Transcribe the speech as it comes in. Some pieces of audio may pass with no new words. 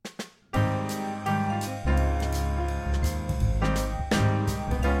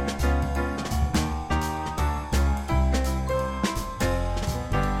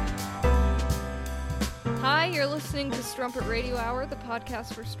listening to Strumpet Radio Hour, the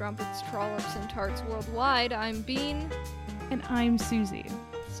podcast for strumpets, trollops, and tarts worldwide. I'm Bean. And I'm Susie.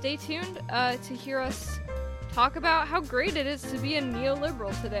 Stay tuned to hear us talk about how great it is to be a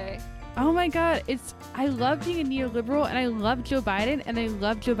neoliberal today. Oh my god, I love being a neoliberal, and I love Joe Biden, and I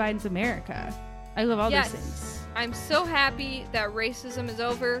love Joe Biden's America. I love all those things. I'm so happy that racism is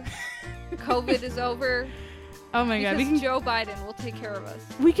over, COVID is over. Oh my god, Joe Biden will take care of us.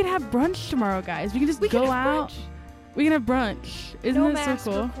 We can have brunch tomorrow, guys. We can just go out. Brunch. We can have brunch. Isn't that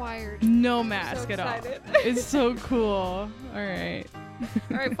so cool? Required. No mask so at all. excited. It's so cool. All right.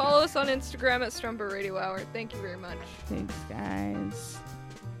 All right, follow us on Instagram at Strumpet Radio Hour. Thank you very much. Thanks, guys.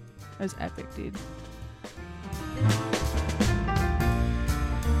 That was epic, dude.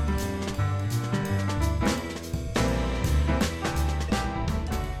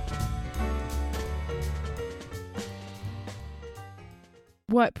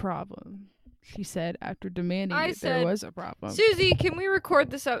 What problem? She said after demanding that there was a problem. Susie, can we record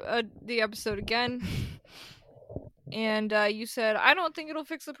this the episode again? And you said, I don't think it'll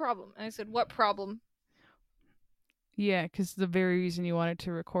fix the problem. And I said, what problem? Yeah, because the very reason you wanted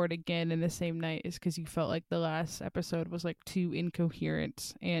to record again in the same night is because you felt like the last episode was like too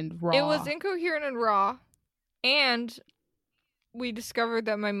incoherent and raw. It was incoherent and raw. And we discovered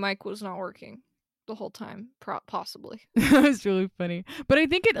that my mic was not working the whole time, possibly. That was really funny. But I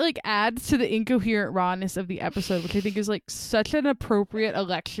think it like adds to the incoherent rawness of the episode, which I think is like such an appropriate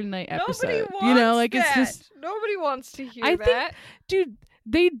election night episode. Nobody wants it's just nobody wants to hear that. Think, dude,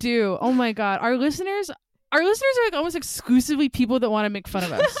 they do. Oh my god. Our listeners are like almost exclusively people that want to make fun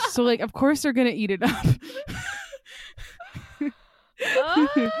of us. So like of course they're gonna eat it up.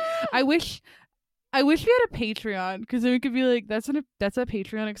 I wish we had a Patreon, because then we could be like, that's a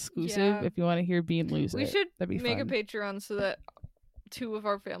Patreon exclusive if you want to hear Bean lose we it. Should That'd be make fun. a Patreon so that 2 of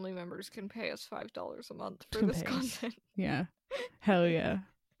our family members can pay us $5 a month for this content. Yeah. Hell yeah.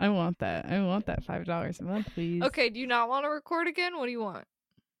 I want that. I want that $5 a month, please. Okay, do you not want to record again? What do you want?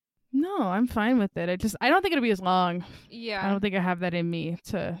 No, I'm fine with it. I don't think it'll be as long. Yeah. I don't think I have that in me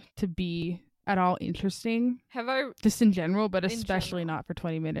to be at all interesting. Have I? Just in general, but especially not for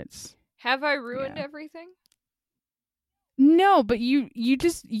 20 minutes. Have I ruined everything? No, but you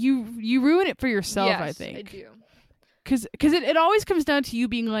ruin it for yourself, yes, I think. I do. Because it always comes down to you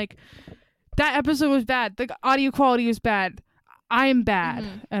being like, that episode was bad. The audio quality was bad. I'm bad.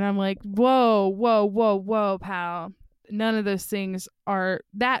 Mm-hmm. And I'm like, whoa, pal. None of those things are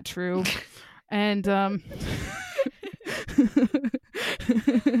that true. And, so,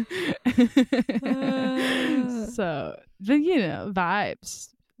 vibes.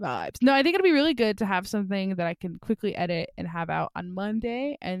 No, I think it'll be really good to have something that I can quickly edit and have out on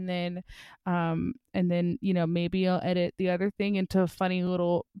Monday, and then maybe I'll edit the other thing into a funny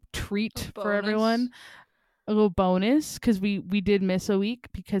little treat for everyone, a little bonus, because we did miss a week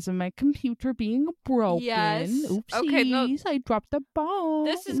because of my computer being broken. Yes. Oopsies, okay, no, I dropped the ball.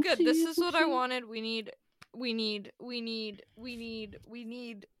 This is good. This is what I wanted. We need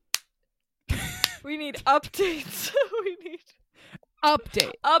updates.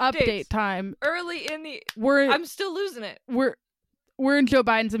 Update time. Early in the I'm still losing it. We're in Joe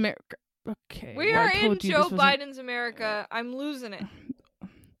Biden's America. Okay. We are in Joe Biden's America. I'm losing it.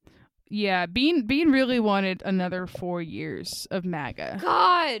 Yeah, Bean really wanted another 4 years of MAGA.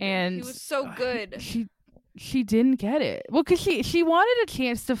 God, and he was so good. She didn't get it. Well, because she wanted a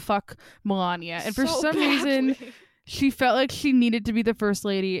chance to fuck Melania, and for some reason she felt like she needed to be the first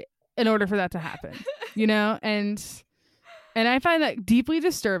lady in order for that to happen. And I find that deeply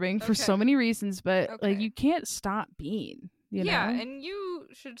disturbing for so many reasons, but like you can't stop Bean. You know? And you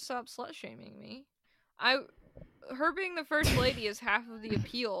should stop slut shaming me. Her being the first lady is half of the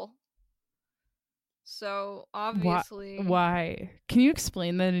appeal. So obviously, why? Can you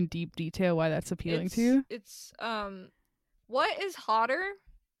explain that in deep detail? Why that's appealing to you? It's what is hotter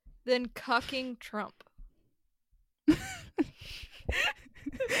than cucking Trump?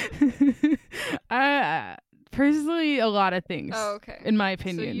 Personally, a lot of things. Oh, okay. In my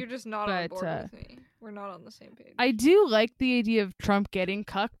opinion. So you're just not on board with me. We're not on the same page. I do like the idea of Trump getting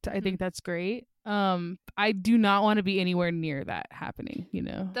cucked. I think that's great. I do not want to be anywhere near that happening,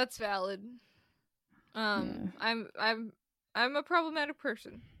 That's valid. I'm a problematic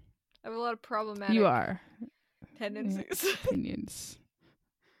person. I have a lot of problematic tendencies. Yeah, opinions.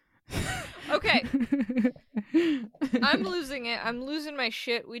 Okay. I'm losing it. I'm losing my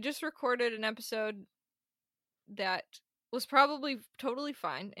shit. We just recorded an episode that was probably totally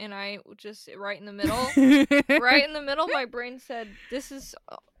fine, and I just right in the middle my brain said, this is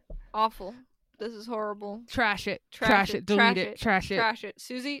awful, this is horrible, trash it, delete it, trash it.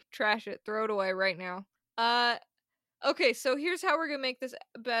 Susie, trash it, throw it away right now. Okay, so here's how we're gonna make this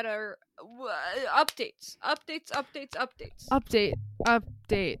better. Updates. Update.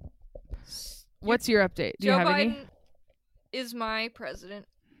 What's your update? Do you Joe have Biden any? is my president.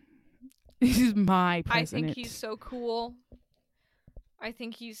 This is my president. I think he's so cool. I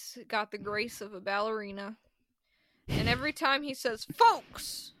think he's got the grace of a ballerina. And every time he says,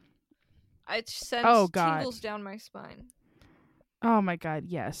 "folks," it sends tingles down my spine. Oh my god,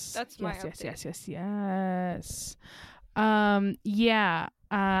 yes. That's my update. Yes. Yeah.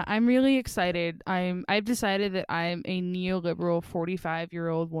 I'm really excited. I've decided that I'm a neoliberal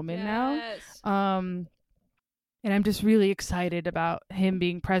 45-year-old woman now. And I'm just really excited about him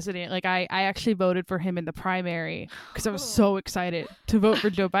being president. Like, I actually voted for him in the primary because I was so excited to vote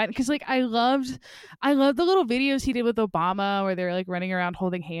for Joe Biden. Because, like, I loved the little videos he did with Obama where they're, like, running around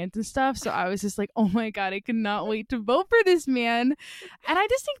holding hands and stuff. So I was just like, oh, my God, I cannot wait to vote for this man. And I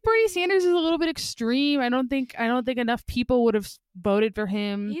just think Bernie Sanders is a little bit extreme. I don't think enough people would have voted for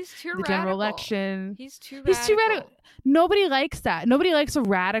him. He's too the general election. He's too radical. Nobody likes that. Nobody likes a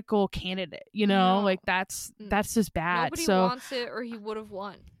radical candidate, you know? No. Like, that's just bad. Nobody wants it, or he would have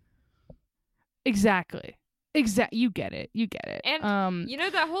won. Exactly. You get it. And, you know,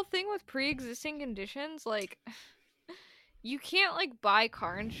 that whole thing with pre-existing conditions, like, you can't, like, buy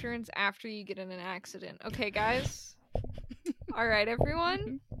car insurance after you get in an accident. Okay, guys? All right,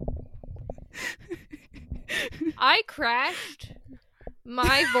 everyone? I crashed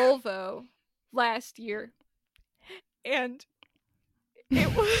my Volvo last year. And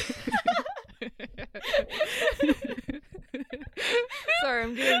it was... Sorry,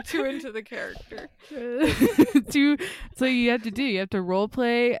 I'm getting too into the character. So you have to role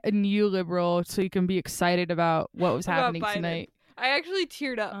play a neoliberal so you can be excited about what was happening tonight. I actually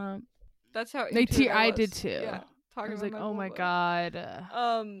teared up. That's how I did too. Yeah, I was like, oh my god.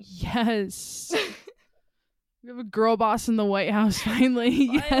 Yes. We have a girl boss in the White House finally.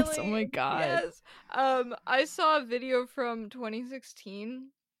 Yes. Oh my god. Yes. I saw a video from 2016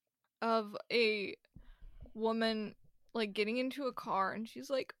 of a woman like getting into a car and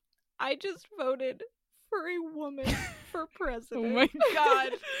she's like, I just voted for a woman for president. Oh my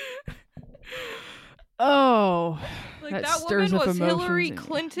god. Oh. Like that woman was Hillary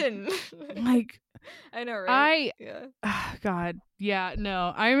Clinton. Like, I know, right? God. Yeah,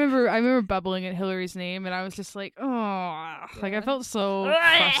 no. I remember bubbling at Hillary's name and I was just like, oh, like I felt so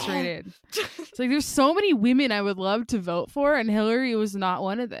frustrated. It's like there's so many women I would love to vote for and Hillary was not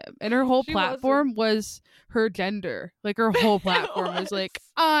one of them. And her whole platform was her gender. Like her whole platform was like,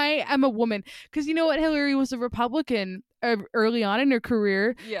 I am a woman. Because you know what? Hillary was a Republican early on in her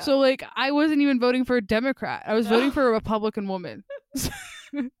career. Yeah. So like I wasn't even voting for a Democrat. I was voting for a Republican woman.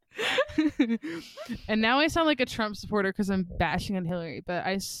 And now I sound like a Trump supporter because I'm bashing on Hillary, but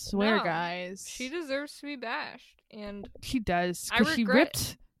I swear, guys, she deserves to be bashed, and she does because she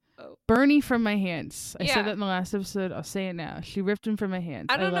ripped Bernie from my hands. I said that in the last episode. I'll say it now. She ripped him from my hands.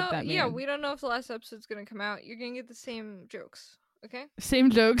 I love that man. Yeah, we don't know if the last episode's gonna come out. You're gonna get the same jokes, okay? Same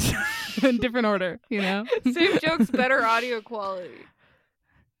jokes in different order, you know. Same jokes, better audio quality.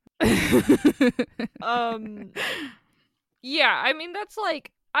 Yeah, I mean that's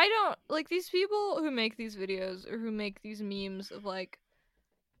like. I don't like these people who make these videos or who make these memes of like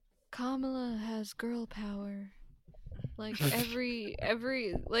Kamala has girl power. Like every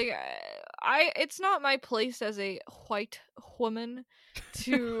like it's not my place as a white woman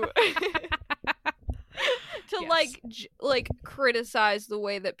to like criticize the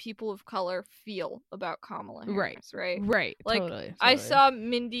way that people of color feel about Kamala Harris, right? Like totally. I saw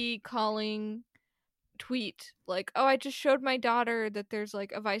Mindy calling tweet like, oh, I just showed my daughter that there's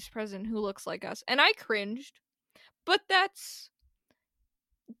like a vice president who looks like us, and I cringed, but it's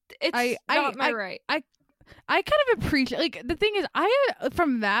not my right. I kind of appreciate, like, the thing is,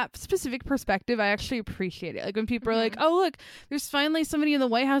 from that specific perspective, I actually appreciate it. Like when people are like, oh look, there's finally somebody in the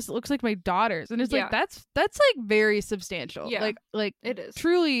White House that looks like my daughters, and it's like that's like very substantial. Like it is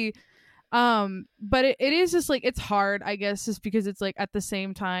truly. But it is just like, it's hard, I guess, just because it's like at the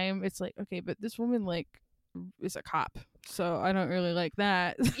same time it's like, okay, but this woman like is a cop, so I don't really like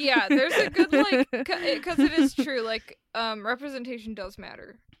that. Yeah, there's a good like because it is true, like representation does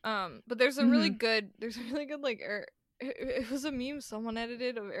matter. But there's a really good like it was a meme someone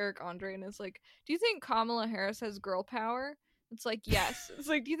edited of Eric Andre, and it's like, do you think Kamala Harris has girl power? It's like, yes. It's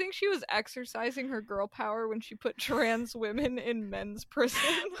like, do you think she was exercising her girl power when she put trans women in men's prison?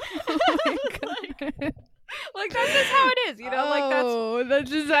 Oh my God. Like that's just how it is, you know? Like that's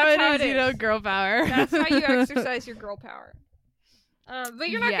just how it is, you know, girl power. That's how you exercise your girl power. But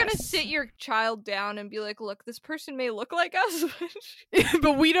you're not gonna sit your child down and be like, look, this person may look like us,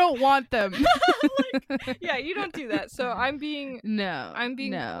 but we don't want them. Yeah, you don't do that. So I'm being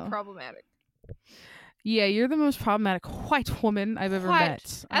problematic. Yeah, you're the most problematic white woman I've ever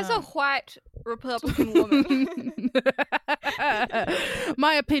met. As a white Republican woman.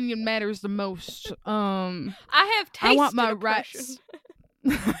 My opinion matters the most. I have taste. I want my rights.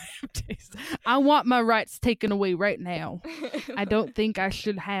 I want my rights taken away right now. I don't think I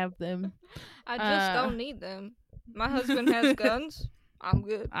should have them. I just don't need them. My husband has guns. I'm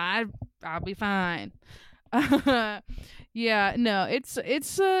good. I'll be fine. Yeah, no, it's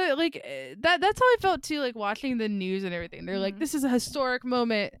like that's how I felt too, like watching the news and everything. They're like, this is a historic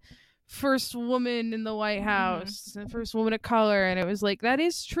moment, first woman in the White House, and first woman of color, and it was like, that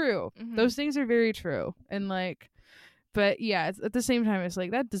is true. Those things are very true, and like, but yeah, it's, at the same time, it's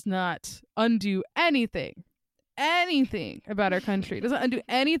like that does not undo anything about our country. It doesn't undo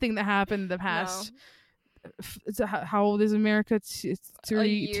anything that happened in the past. No. How old is America? It's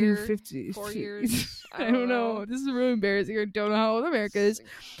 250. 4 years. I don't know. This is really embarrassing. I don't know how old America is.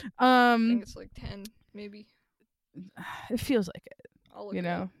 I think it's like 10, maybe. It feels like it. I'll you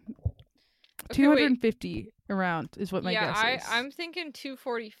know, okay, 250 wait. Around is what my guess is. I'm thinking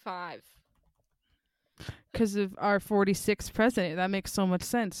 245. Because of our 46th president, that makes so much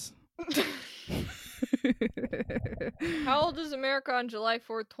sense. How old is America on July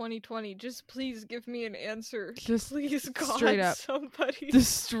 4th, 2020? Just please give me an answer. Just please, God, straight up. Somebody.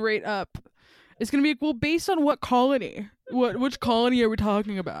 Just straight up. It's gonna be well, based on what colony? Which colony are we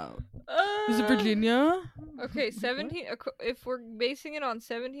talking about? Is it Virginia? Okay, 17. If we're basing it on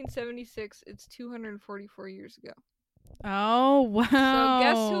 1776, it's 244 years ago. Oh wow! So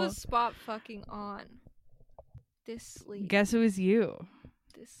guess who was spot fucking on? This lady. Guess it was you.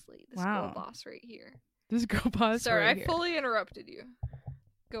 This girl boss right here. This girl boss. Sorry, right I here. fully interrupted you.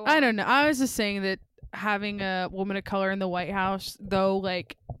 Go on. I don't know. I was just saying that having a woman of color in the White House, though,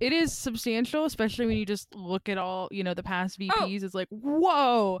 like, it is substantial, especially when you just look at all, you know, the past VPs. It's like,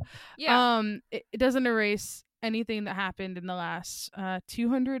 whoa. Yeah. It doesn't erase anything that happened in the last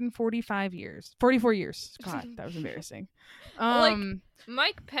 245 years. 44 years. God, that was embarrassing. Like,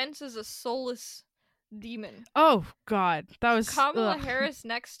 Mike Pence is a soulless demon. Oh God, that was Kamala Harris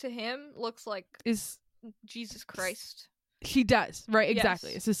next to him looks like is Jesus Christ. She does, right? Exactly.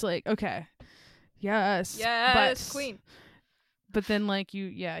 Yes. It's just like, okay, yes, but, queen. But then, like,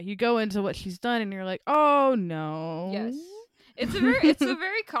 you go into what she's done, and you're like, oh no. Yes, it's a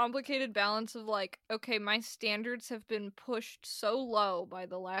very complicated balance of like, okay, my standards have been pushed so low by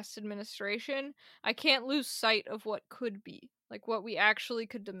the last administration, I can't lose sight of what could be. Like what we actually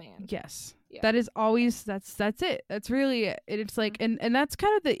could demand. Yes. Yeah. That is always that's it. That's really it. It's like and that's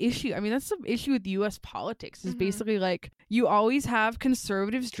kind of the issue. I mean, that's the issue with US politics is basically like you always have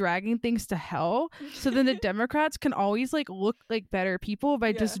conservatives dragging things to hell. So then the Democrats can always like look like better people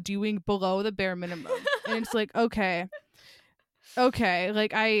by just doing below the bare minimum. And it's like, okay,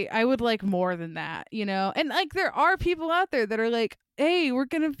 like I would like more than that, you know? And like there are people out there that are like, hey,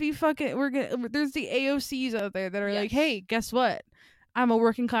 there's the AOCs out there that are like, hey, guess what? I'm a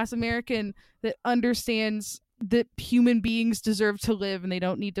working class American that understands that human beings deserve to live and they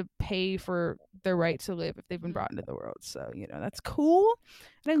don't need to pay for their right to live if they've been brought into the world. So, you know, that's cool.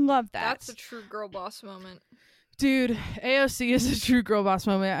 And I love that. That's a true girl boss moment. Dude, AOC is a true girl boss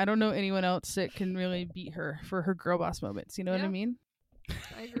moment. I don't know anyone else that can really beat her for her girl boss moments. You know what I mean?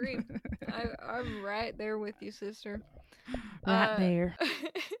 I agree. I'm right there with you, sister. Right there.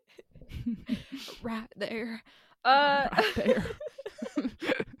 Right there. Right there.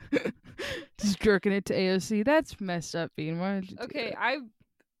 Just jerking it to AOC. That's messed up, Bean. Why did you do that?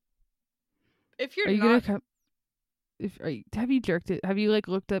 If you're not... have you jerked it? Have you like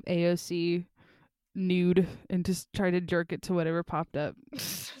looked up AOC nude and just tried to jerk it to whatever popped up?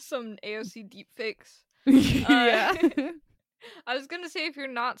 Some AOC deep fakes. Yeah. I was gonna say if you're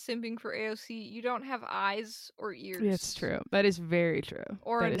not simping for AOC, you don't have eyes or ears. Yeah, it's true. That is very true.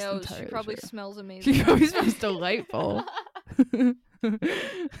 Or that a nose. She probably smells amazing. She probably smells delightful.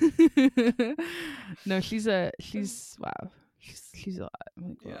 No, she's wow. She's a lot. I'm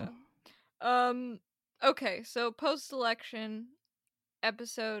like, wow. Yeah. Okay, so post-election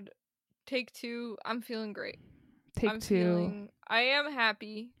episode, take 2. I'm feeling great. Take 2. I am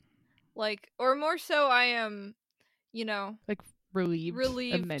happy. Like, or more so, I am, you know, like relieved,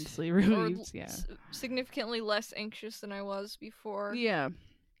 immensely relieved. Yeah. Significantly less anxious than I was before. Yeah.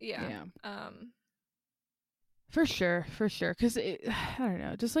 For sure. Because I don't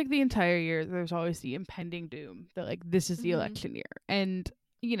know, just like the entire year, there's always the impending doom that like this is the election year, and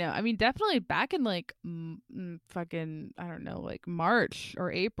you know, I mean, definitely back in like fucking, I don't know, like March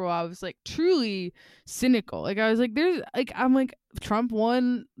or April, I was like truly cynical. Like I was like, there's like, I'm like, Trump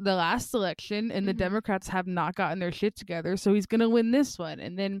won the last election and the Democrats have not gotten their shit together, so he's gonna win this one.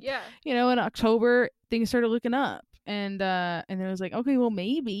 And then, you know, in October things started looking up, and then it was like, okay, well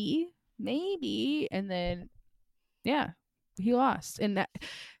maybe, and then he lost, and that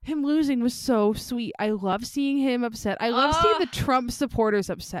him losing was so sweet. I love seeing him upset. I love seeing the Trump supporters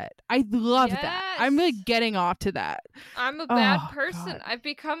upset. I love that. I'm really getting off to that. I'm a bad person. God. I've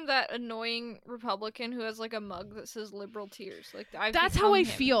become that annoying Republican who has like a mug that says liberal tears. Like that's how I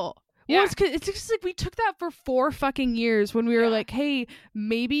feel. Well, it's just like we took that for 4 fucking years when we were like, hey,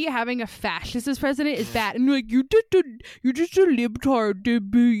 maybe having a fascist as president is bad. And like, you're just a libtard,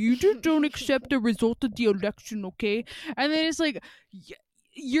 you just don't accept the result of the election, okay? And then it's like,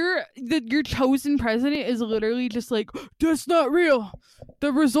 your chosen president is literally just like, that's not real.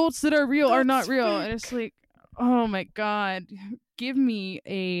 The results that are real are not real. Fake. And it's like, oh my God, give me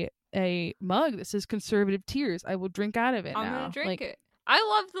a mug that says conservative tears. I will drink out of it now. I'm gonna drink it.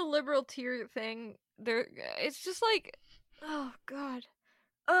 I love the liberal tear thing. It's just like, oh God,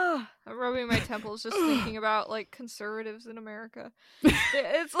 I'm rubbing my temples just thinking about like conservatives in America.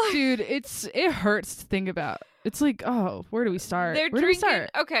 It's like, dude, it hurts to think about. It's like, oh, where do we start? Where do we start?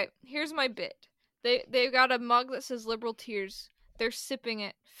 Okay, here's my bit. They've got a mug that says liberal tears. They're sipping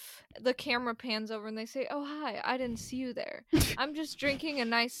it. The camera pans over and they say, oh, hi, I didn't see you there. I'm just drinking a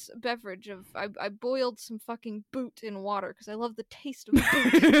nice beverage of, I boiled some fucking boot in water because I love the taste of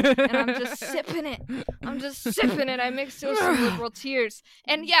boot. And I'm just sipping it. I mixed it with some liberal tears.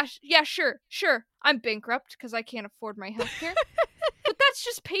 And sure. I'm bankrupt because I can't afford my healthcare. But that's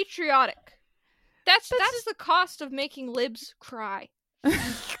just patriotic. That's the cost of making libs cry.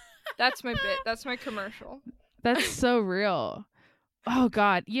 That's my bit. That's my commercial. That's so real. Oh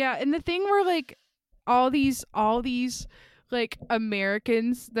God, yeah. And the thing where like all these like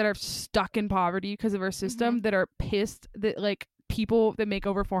Americans that are stuck in poverty because of our system that are pissed that like people that make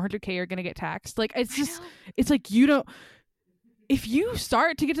over 400K are gonna get taxed. Like it's just, it's like, you don't. If you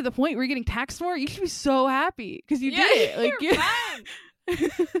start to get to the point where you're getting taxed more, you should be so happy because you did it. Like you're fine.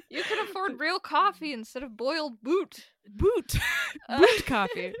 You can afford real coffee instead of boiled boot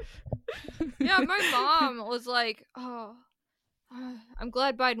coffee. Yeah, my mom was like, oh, I'm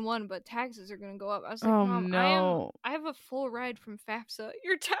glad Biden won, but taxes are going to go up. I was like, Mom, no. I have a full ride from FAFSA.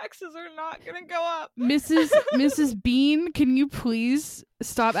 Your taxes are not going to go up. Mrs. Bean, can you please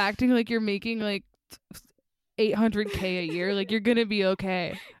stop acting like you're making like $800K a year? Like, you're going to be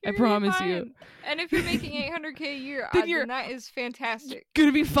okay. I promise you. And if you're making $800K a year, then that is fantastic. Going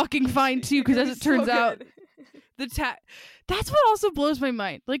to be fucking fine too, because as it turns out, that's what also blows my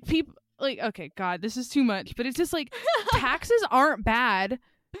mind. Like, people. Like, okay, God, this is too much, but it's just like taxes aren't bad.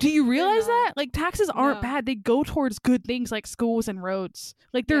 Do you realize that? Like, taxes aren't bad. They go towards good things like schools and roads.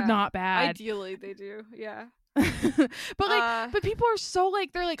 Like, they're not bad. Ideally, they do. Yeah. but people are so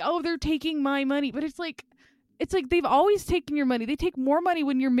like, they're like, oh, they're taking my money. But it's like they've always taken your money. They take more money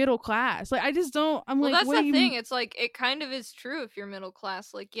when you're middle class. Like, I just don't. I'm like, that's the thing. It's like, it kind of is true if you're middle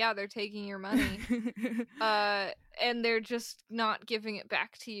class. Like, yeah, they're taking your money, and they're just not giving it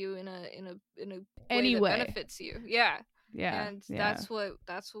back to you in a way that benefits you. Yeah. And that's what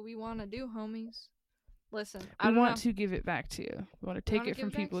we want to do, homies. Listen, we want to give it back to you. We want to take it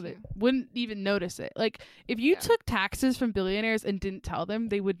from people that wouldn't even notice it. Like, if you took taxes from billionaires and didn't tell them,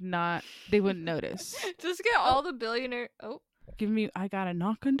 they wouldn't notice. Just get all the billionaire. Oh, I got a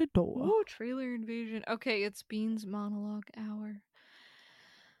knock on the door. Oh, trailer invasion. Okay, it's Bean's monologue hour.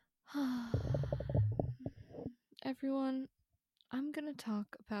 Everyone, I'm gonna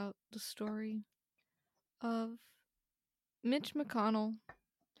talk about the story of Mitch McConnell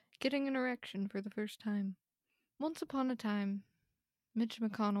getting an erection for the first time. Once upon a time, Mitch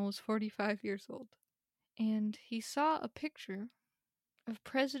McConnell was 45 years old, and he saw a picture of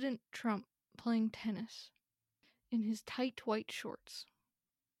President Trump playing tennis in his tight white shorts.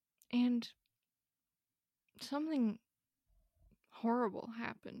 And something horrible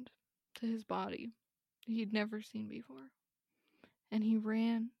happened to his body he'd never seen before. And he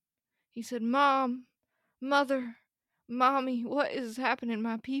ran. He said, Mom, Mother, Mommy, what is happening?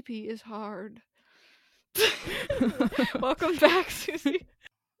 My pee-pee is hard. Welcome back, Susie.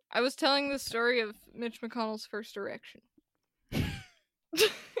 I was telling the story of Mitch McConnell's first erection.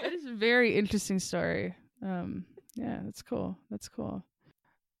 That is a very interesting story. Yeah, that's cool.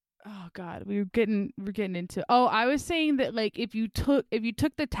 Oh God, we're getting into. Oh, I was saying that like if you took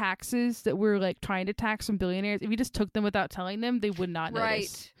the taxes that we're like trying to tax from billionaires, if you just took them without telling them, they would not notice.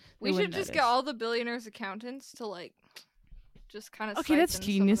 Right. We should just get all the billionaires' accountants to like just kind of Okay, that's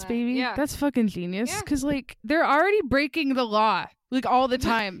genius, baby. Yeah. That's fucking genius. Yeah. Because, like, they're already breaking the law, like, all the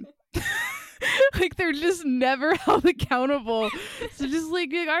time. Like, they're just never held accountable. So just,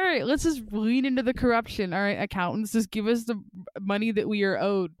 like, all right, let's just lean into the corruption. All right, accountants, just give us the money that we are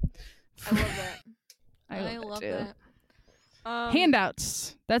owed. I love that. I love that. that.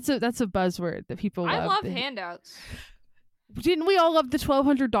 Handouts. That's a buzzword that people love. I love handouts. Didn't we all love the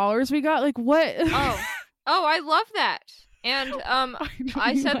 $1,200 we got? Like, what? Oh, I love that. And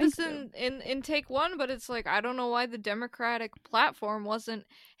I said like this in take one, but it's like, I don't know why the Democratic platform wasn't,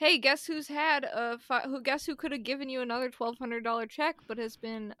 hey, guess who's had guess who could have given you another $1,200 check but has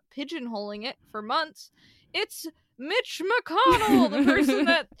been pigeonholing it for months? It's Mitch McConnell, the person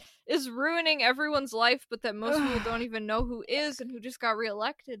that is ruining everyone's life, but that most people don't even know who is, and who just got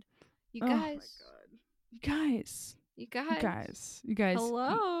reelected. You guys. Oh my God. You guys.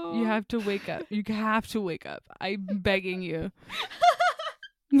 Hello. You have to wake up. You have to wake up. I'm begging you.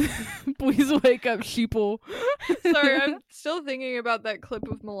 Please wake up, sheeple. Sorry, I'm still thinking about that clip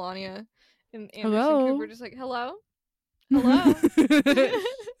of Melania and Anderson Cooper just like, hello? Hello?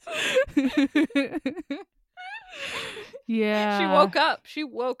 Yeah. She woke up. She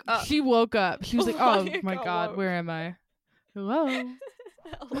woke up. She was like, oh my God, where am I? Hello?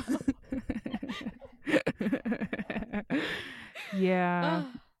 Hello. Yeah.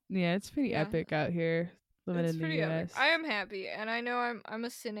 Yeah, it's pretty epic out here living in the US. Epic. I am happy, and I know I'm a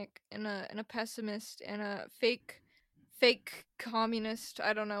cynic and a pessimist and a fake communist.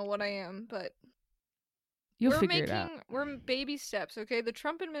 I don't know what I am, but you'll figure it out. We're baby steps, okay? The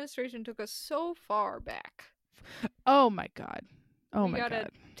Trump administration took us so far back. Oh my God. God.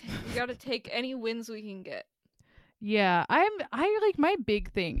 We gotta take any wins we can get. Yeah, I like, my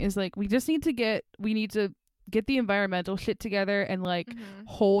big thing is like, we need to get the environmental shit together and like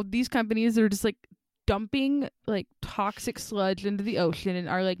hold these companies that are just like dumping like toxic sludge into the ocean and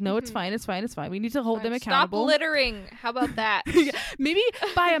are like, no, it's fine. We need to hold them accountable. Stop littering. How about that? Maybe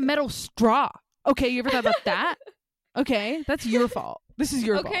buy a metal straw. Okay, you ever thought about that? Okay, that's your fault. This is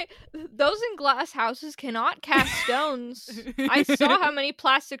your fault. Okay, those in glass houses cannot cast stones. I saw how many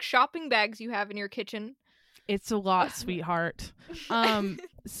plastic shopping bags you have in your kitchen. It's a lot, sweetheart.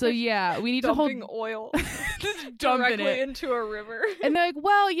 So yeah, we need dumping to hold oil just directly into a river. And they're like,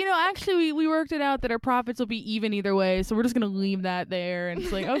 well, actually we worked it out that our profits will be even either way, so we're just gonna leave that there. And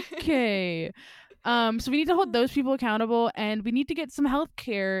it's like, okay. So we need to hold those people accountable, and we need to get some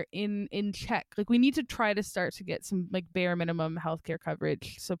healthcare in check. Like, we need to try to start to get some like bare minimum healthcare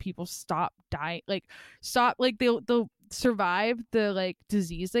coverage so people stop dying. Like, they'll survive the like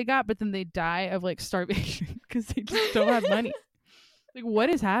disease they got, but then they die of like starvation because they just don't have money. Like, what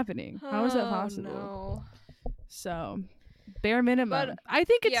is happening? How is that possible? No. So bare minimum. But, I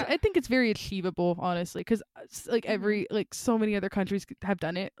think it's very achievable, honestly, because like every like so many other countries have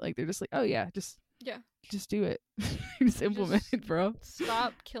done it. Like, they're just like, oh yeah, just do it. Just implement it, bro.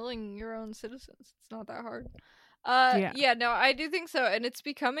 Stop killing your own citizens. It's not that hard. No, I do think so, and it's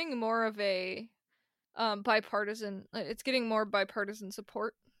becoming more of a bipartisan. It's getting more bipartisan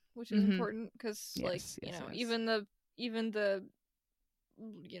support, which is important because even the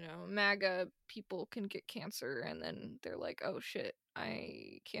MAGA people can get cancer, and then they're like, oh shit,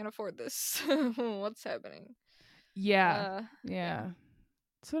 I can't afford this. What's happening? Yeah.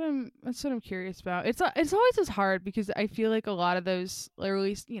 That's what I'm curious about. It's always as hard because I feel like a lot of those, or at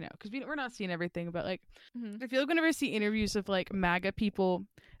least, because we're not seeing everything, but like, I feel like whenever I see interviews of like MAGA people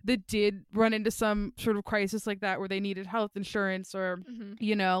that did run into some sort of crisis like that where they needed health insurance or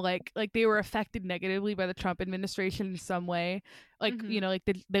like they were affected negatively by the Trump administration in some way, like like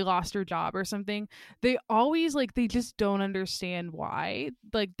they lost their job or something, they always like, they just don't understand why,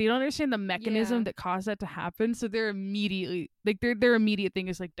 like they don't understand the mechanism that caused that to happen, so they're immediately like their immediate thing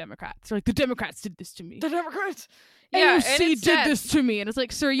is like Democrats. They're like, the Democrats did this to me, the Democrats AOC did this to me, and it's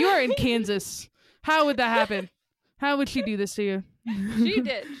like, sir, you are in Kansas. How would that happen? How would she do this to you? She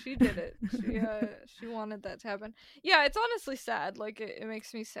did it. She wanted that to happen. Yeah, it's honestly sad. Like, it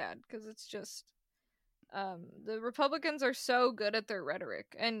makes me sad because it's just the Republicans are so good at their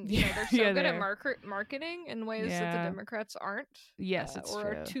rhetoric, and they're so good at marketing in ways that the Democrats aren't. Yes, it's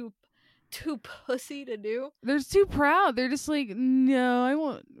or true. Are too pussy to do. They're too proud. They're just like, no, I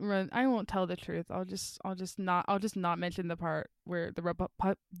won't run. I won't tell the truth. I'll just not mention the part where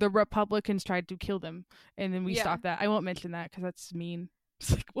the Republicans tried to kill them, and then we stop that. I won't mention that because that's mean.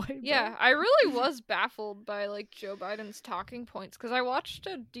 It's like, what? Yeah, I really was baffled by like Joe Biden's talking points because I watched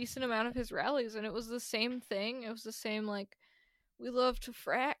a decent amount of his rallies, and it was the same thing. It was the same like, we love to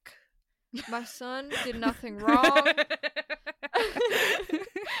frack. My son did nothing wrong.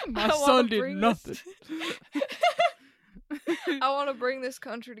 My son did nothing. I want to bring this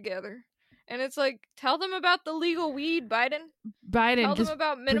country together. And it's like, tell them about the legal weed, Biden. Tell them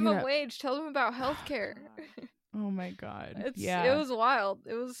about minimum wage. Tell them about healthcare. Oh my god. It was wild.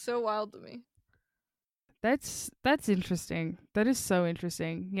 It was so wild to me. That's interesting. That is so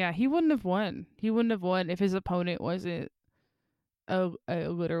interesting. Yeah, he wouldn't have won. He wouldn't have won if his opponent wasn't a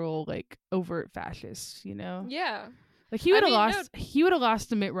literal like overt fascist, you know? Yeah. Like he would have lost. He would have lost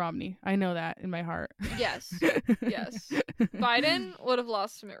to Mitt Romney. I know that in my heart. Yes. Yes. Biden would have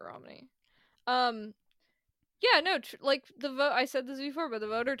lost to Mitt Romney. Yeah, no, like the vote. I said this before, but the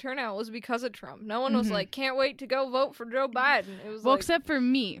voter turnout was because of Trump. No one was like, "Can't wait to go vote for Joe Biden." It was except for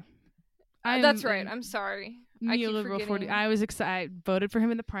me. That's right. I'm sorry. Neoliberal 40. I was excited. I voted for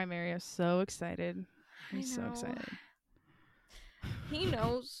him in the primary. I was so excited. So excited. He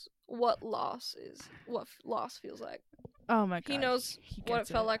knows what loss is. What loss feels like. Oh my god. He knows what it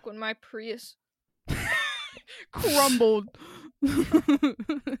felt like when my Prius crumbled. When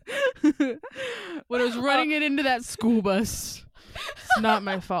I was running it into that school bus. It's not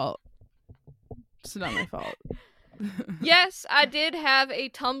my fault. It's not my fault. Yes, I did have a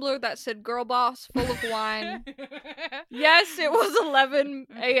tumbler that said "Girl Boss" full of wine. Yes, it was 11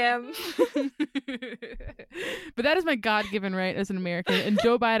 a.m. But that is my God-given right as an American, and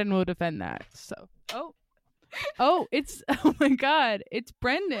Joe Biden will defend that. So, oh my God, it's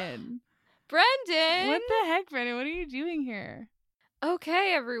Brendan. Brendan, what the heck, Brendan? What are you doing here?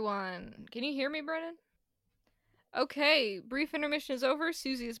 Okay, everyone, can you hear me, Brendan? Okay, brief intermission is over.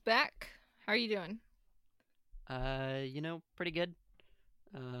 Susie is back. How are you doing? Pretty good.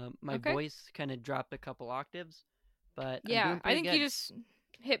 My voice kind of dropped a couple octaves, but yeah, I think you just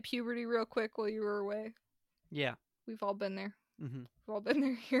hit puberty real quick while you were away. Yeah, we've all been there. Mm-hmm. We've all been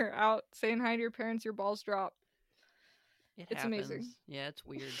there. You're out saying hi to your parents. Your balls drop. It's amazing. Yeah, it's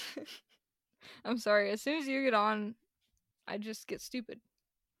weird. I'm sorry. As soon as you get on, I just get stupid.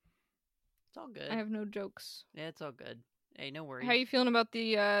 It's all good. I have no jokes. Yeah, it's all good. Hey, no worries. How are you feeling about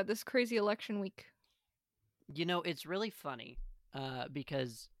the this crazy election week? It's really funny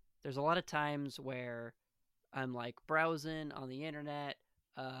because there's a lot of times where I'm like browsing on the internet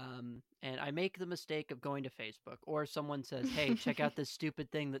and I make the mistake of going to Facebook, or someone says, hey, check out this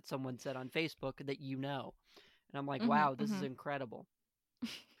stupid thing that someone said on Facebook that you know. And I'm like, wow, this is incredible.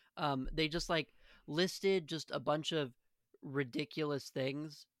 They just like listed just a bunch of ridiculous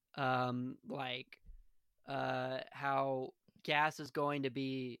things like how gas is going to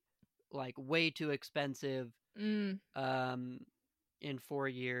be like way too expensive in 4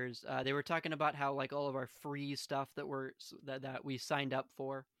 years. They were talking about how like all of our free stuff that we signed up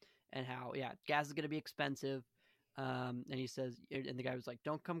for, and how gas is going to be expensive. And he says, and the guy was like,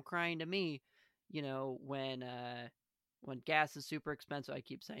 don't come crying to me, when gas is super expensive. I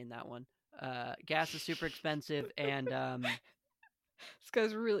keep saying that one. Gas is super expensive, and this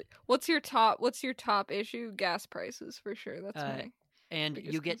guy's really. What's your top issue? Gas prices for sure. That's my. And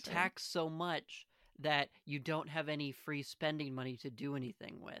you get taxed so much that you don't have any free spending money to do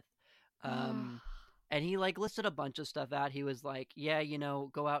anything with. And he like listed a bunch of stuff out. He was like,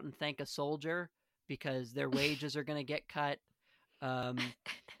 go out and thank a soldier because their wages are going to get cut. And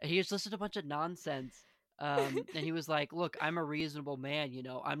he just listed a bunch of nonsense. And he was like, look, I'm a reasonable man,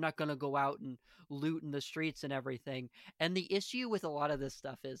 I'm not going to go out and loot in the streets and everything. And the issue with a lot of this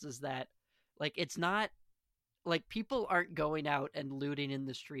stuff is that like, it's not like people aren't going out and looting in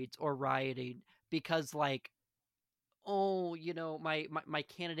the streets or rioting because like, oh, my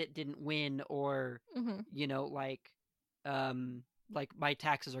candidate didn't win, or, like my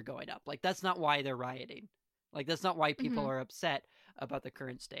taxes are going up. Like, that's not why they're rioting. Like, that's not why people are upset about the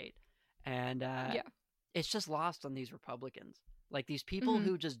current state. And, it's just lost on these Republicans. Like, these people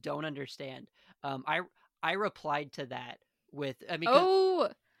who just don't understand. I replied to that with,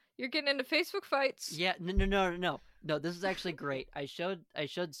 you're getting into Facebook fights. Yeah, no. This is actually great. I showed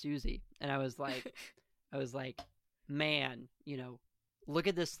Susie, and I was like, man, look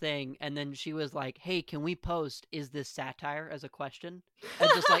at this thing. And then she was like, hey, can we post, is this satire, as a question? And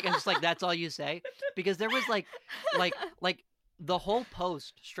just like, that's all you say? Because there was like the whole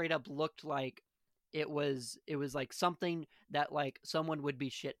post straight up looked like it was like something that like someone would be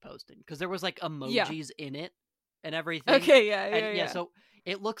shit posting, because there was like emojis in it and everything. Okay, yeah. So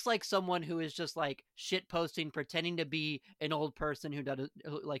it looks like someone who is just like shit posting, pretending to be an old person who doesn't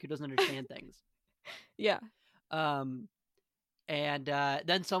understand things. Yeah. And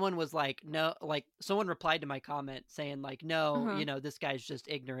then someone was like, no, like someone replied to my comment saying like, no, this guy's just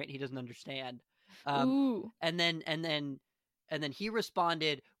ignorant. He doesn't understand. Ooh. And then he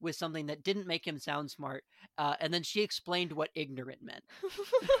responded with something that didn't make him sound smart. And then she explained what ignorant meant.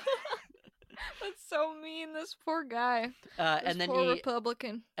 That's so mean. This poor guy. And then poor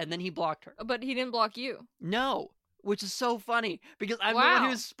Republican. And then he blocked her. But he didn't block you. No, which is so funny because I'm the one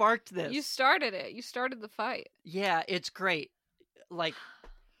who sparked this. You started it. You started the fight. Yeah, it's great. Like,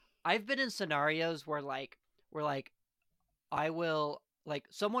 I've been in scenarios where I will, like,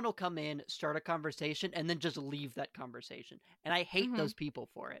 someone will come in, start a conversation, and then just leave that conversation. And I hate those people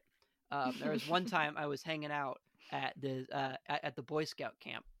for it. There was one time I was hanging out at the Boy Scout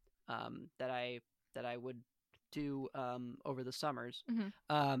camp that I would do over the summers.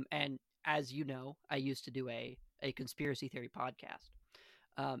 And as you know, I used to do a conspiracy theory podcast.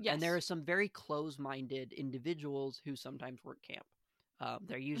 Yes. And there are some very close-minded individuals who sometimes work camp.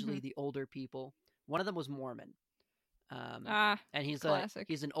 They're usually the older people. One of them was Mormon. And he's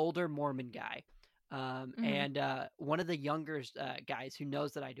an older Mormon guy. And one of the younger guys who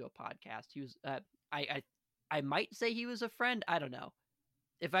knows that I do a podcast, he was I might say he was a friend. I don't know.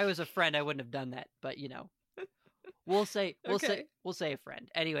 If I was a friend, I wouldn't have done that. But you know, we'll say a friend.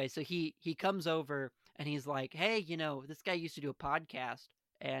 Anyway, so he comes over and he's like, "Hey, you know, this guy used to do a podcast,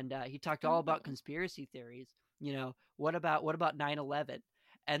 and he talked all about conspiracy theories. You know, what about 9/11?"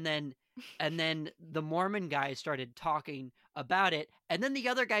 And then the Mormon guy started talking about it, and then the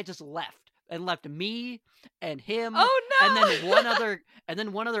other guy just left me and him. Oh no! And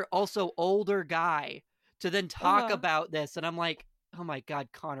then one other also older guy to then talk about this, and I'm like, oh my God,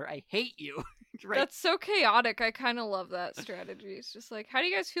 Connor, I hate you. Right? That's so chaotic. I kind of love that strategy. It's just like, how do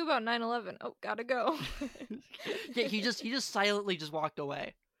you guys feel about 9/11? Oh, gotta go. Yeah, he just silently just walked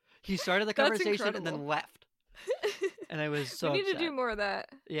away. He started the conversation and then left. And I was so We need upset. to do more of that.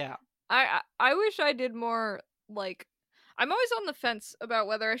 Yeah. I wish I did more, like, I'm always on the fence about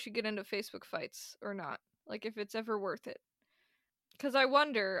whether I should get into Facebook fights or not. Like, if it's ever worth it. Because I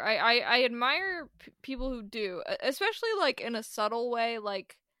wonder, I admire people who do, especially, like, in a subtle way,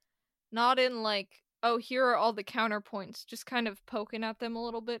 like, not in, like, oh, here are all the counterpoints, just kind of poking at them a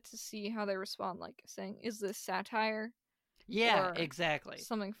little bit to see how they respond, like, saying, is this satire? Yeah, or exactly.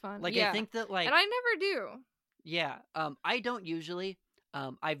 Something fun. Like, yeah. I think that, like... And I never do. Yeah, I don't usually.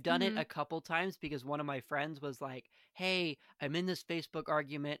 I've done it a couple times because one of my friends was like, hey, I'm in this Facebook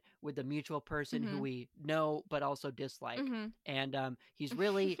argument with a mutual person who we know but also dislike. And he's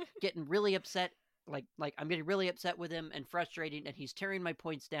really getting really upset. Like I'm getting really upset with him and frustrating, and he's tearing my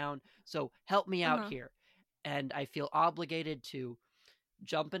points down. So help me out here. And I feel obligated to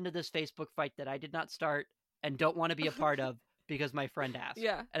jump into this Facebook fight that I did not start and don't want to be a part of. Because my friend asked.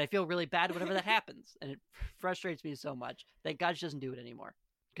 Yeah. And I feel really bad whenever that happens. And it frustrates me so much. Thank God she doesn't do it anymore.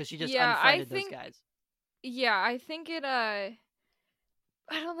 Because she just unfriended those guys. Yeah, I think it, I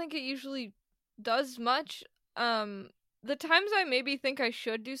don't think it usually does much. The times I maybe think I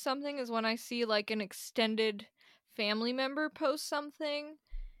should do something is when I see, like, an extended family member post something.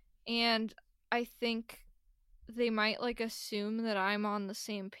 And I think they might, like, assume that I'm on the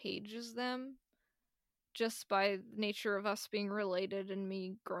same page as them. Just by nature of us being related and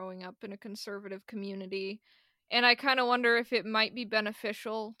me growing up in a conservative community. And I kind of wonder if it might be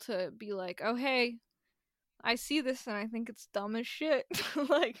beneficial to be like, oh, hey, I see this and I think it's dumb as shit.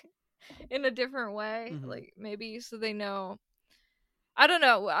 Like, in a different way. Like, maybe so they know. I don't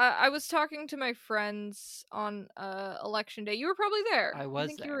know. I was talking to my friends on election day. You were probably there. I was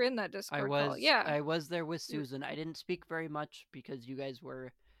think there. You were in that Discord call. Yeah. I was there with Susan. I didn't speak very much because you guys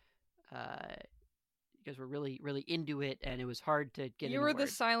were... You guys were really, really into it, and it was hard to get. You were the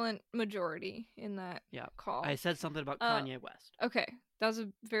silent majority in that call. I said something about Kanye West. Okay, that was a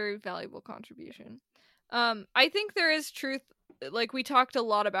very valuable contribution. I think there is truth. Like, we talked a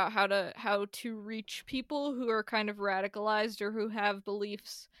lot about how to reach people who are kind of radicalized or who have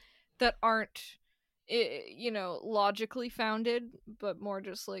beliefs that aren't, logically founded, but more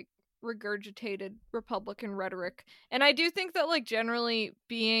just like regurgitated Republican rhetoric. And I do think that, like, generally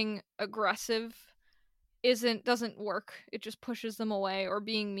being aggressive doesn't work. It just pushes them away, or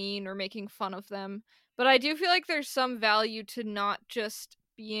being mean or making fun of them. But I do feel like there's some value to not just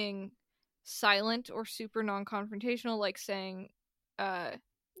being silent or super non-confrontational, like saying,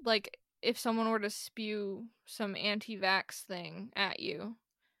 like, if someone were to spew some anti-vax thing at you,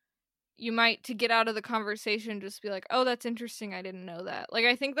 you might, to get out of the conversation, just be like, oh, that's interesting, I didn't know that. Like,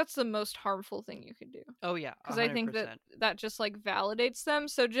 I think that's the most harmful thing you could do. Oh, yeah, 100%. Because I think that just, like, validates them.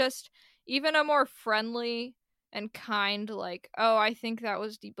 So just even a more friendly and kind, like, oh, I think that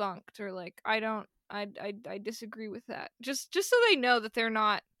was debunked, or like, I disagree with that. Just so they know that they're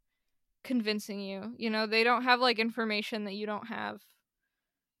not convincing you. You know, they don't have, like, information that you don't have.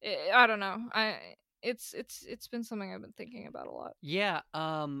 I don't know. It's been something I've been thinking about a lot. Yeah,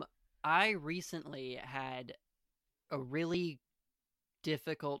 I recently had a really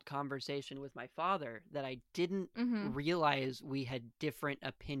difficult conversation with my father that I didn't Mm-hmm. realize we had different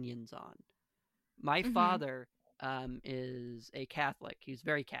opinions on. My Mhm. father is a Catholic. He's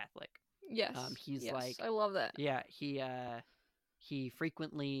very Catholic. Yes. He's yes. like, I love that. yeah, he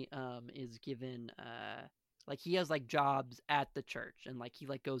frequently is given like he has like jobs at the church, and like he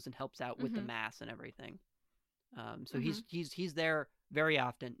like goes and helps out with the Mhm. mass and everything. So Mhm. he's there very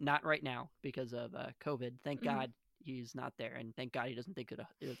often. Not right now because of COVID. Thank Mhm. God he's not there, and thank God he doesn't think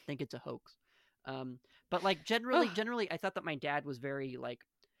it's a hoax. But like Ugh. generally, I thought that my dad was very like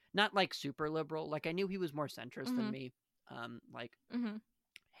not like super liberal. Like I knew he was more centrist than Mhm. me. Like Mhm.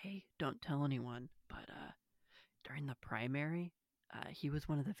 hey, don't tell anyone, but during the primary, he was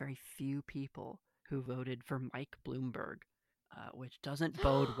one of the very few people who voted for Mike Bloomberg, which doesn't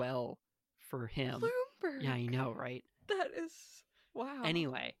bode well for him. Bloomberg. Yeah, I know, right? That is wow.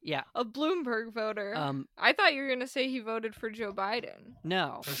 Anyway, yeah. A Bloomberg voter. I thought you were gonna say he voted for Joe Biden.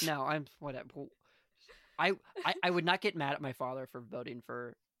 No, I'm whatever. I would not get mad at my father for voting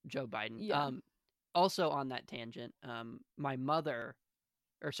for Joe Biden. Yeah. Also on that tangent, my mother,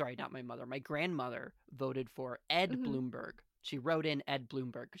 or sorry, not my mother, my grandmother voted for Ed Mhm. Bloomberg. She wrote in Ed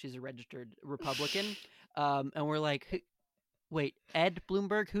Bloomberg because she's a registered Republican. And we're like, wait, Ed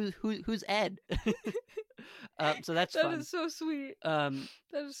Bloomberg? Who's Ed? So that's That fun. is so sweet. That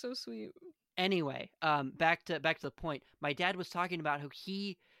is so sweet. Anyway, back to the point. My dad was talking about how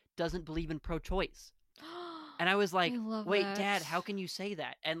he doesn't believe in pro-choice. And I was like, wait, that. Dad, how can you say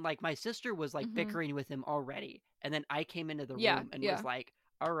that? And like my sister was like bickering with him already. And then I came into the room and was like,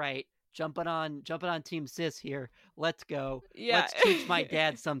 all right, jumping on Team Sis here. Let's go. Yeah. Let's teach my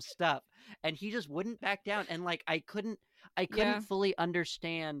dad some stuff. And he just wouldn't back down. And like I couldn't fully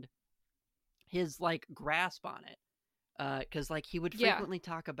understand his like grasp on it. Because like he would frequently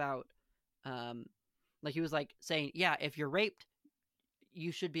talk about like he was like saying, yeah, if you're raped,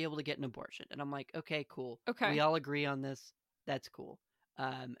 you should be able to get an abortion. And I'm like, okay, cool. Okay. We all agree on this. That's cool.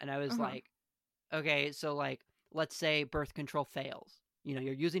 And I was like, okay, so like, let's say birth control fails. You know,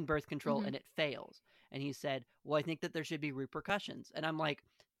 you're using birth control and it fails. And he said, well, I think that there should be repercussions. And I'm like,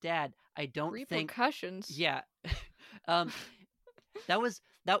 Dad, I don't think repercussions. Yeah. That was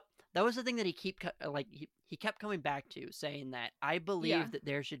the thing that he kept coming back to, saying that I believe that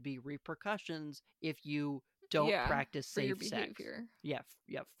there should be repercussions if you don't practice safe sex. Yeah,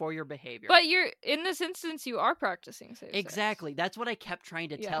 for your behavior. But you're in this instance, you are practicing safe exactly. sex. That's what I kept trying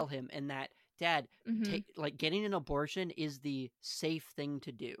to tell him, and that Dad, like getting an abortion is the safe thing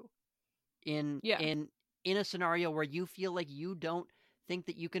to do. In a scenario where you feel like you don't think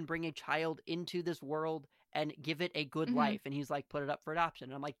that you can bring a child into this world and give it a good life. And he's like, put it up for adoption.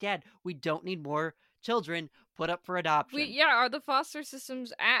 And I'm like, Dad, we don't need more children. Put up for adoption. Are the foster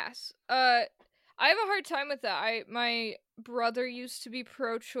systems ass? I have a hard time with that. My brother used to be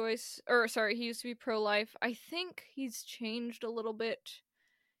pro-choice, or sorry, he used to be pro-life. I think he's changed a little bit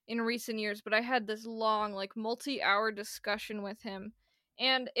in recent years, but I had this long, like, multi-hour discussion with him.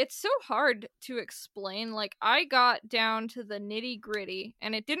 And it's so hard to explain. Like, I got down to the nitty-gritty,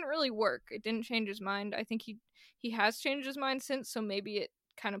 and it didn't really work. It didn't change his mind. I think he has changed his mind since, so maybe it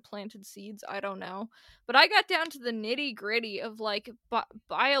kind of planted seeds. I don't know. But I got down to the nitty-gritty of, like,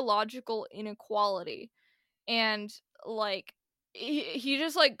 biological inequality. And, like, he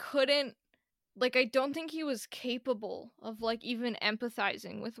just, like, couldn't, like, I don't think he was capable of, like, even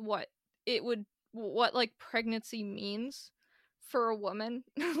empathizing with what like, pregnancy means for a woman.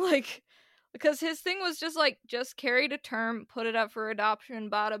 Like, because his thing was just like, just carry to term, put it up for adoption,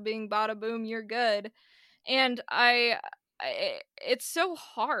 bada bing, bada boom, you're good. And it's so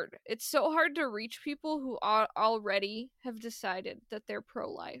hard. It's so hard to reach people who already have decided that they're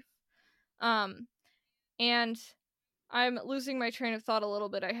pro-life. And I'm losing my train of thought a little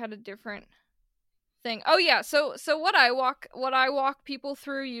bit. I had a different thing. Oh yeah, so what I walk people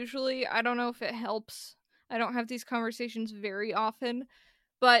through usually, I don't know if it helps. I don't have these conversations very often,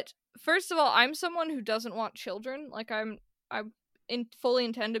 but first of all, I'm someone who doesn't want children. Like I fully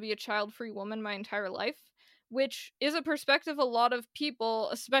intend to be a child-free woman my entire life, which is a perspective a lot of people,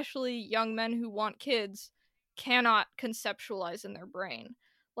 especially young men who want kids, cannot conceptualize in their brain.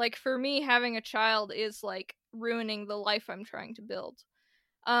 Like for me, having a child is like ruining the life I'm trying to build.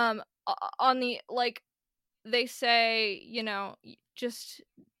 On the, like, they say, you know, just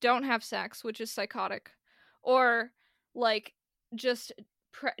don't have sex, which is psychotic, or like just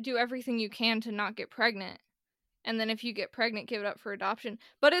do everything you can to not get pregnant, and then if you get pregnant, give it up for adoption.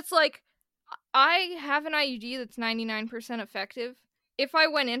 But it's like, I have an IUD that's 99% effective. If I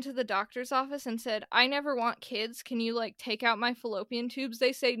went into the doctor's office and said, I never want kids, can you like take out my fallopian tubes?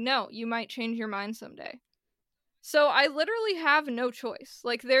 They say, no, you might change your mind someday. So I literally have no choice.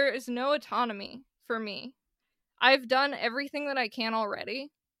 Like, there is no autonomy for me. I've done everything that I can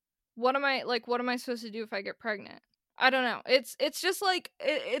already. What am I supposed to do if I get pregnant? I don't know. It's just like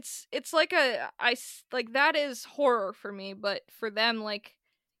it's like like that is horror for me, but for them, like,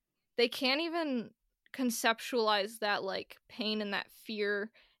 they can't even conceptualize that, like, pain and that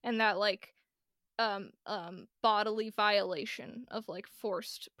fear and that, like, bodily violation of, like,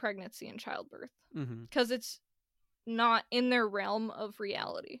 forced pregnancy and childbirth, because it's not in their realm of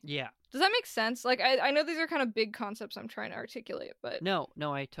reality. Yeah. Does that make sense? Like, I know these are kind of big concepts I'm trying to articulate, but No,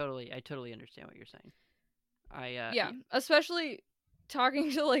 I totally understand what you're saying. yeah, especially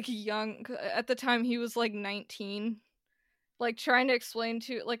talking to, like, young, at the time he was like 19, like, trying to explain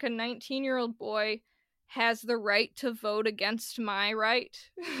to, like, a 19-year-old boy has the right to vote against my right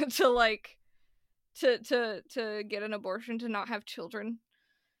to, like, to get an abortion, to not have children.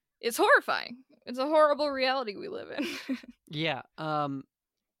 It's horrifying. It's a horrible reality we live in. Yeah.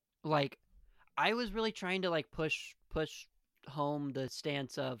 Like, I was really trying to, like, push home the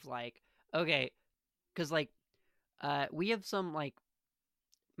stance of, like, okay, because, like, we have some, like,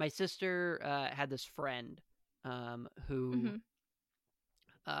 my sister had this friend who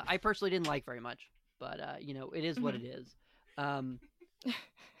I personally didn't like very much, but you know, it is what it is.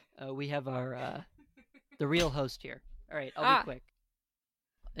 We have our the real host here. All right, I'll be quick.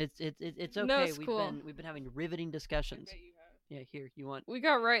 It's okay. No, it's cool. We've been having riveting discussions. Yeah, here, you want... We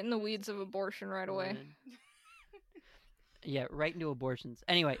got right in the weeds of abortion right away. Yeah, right into abortions.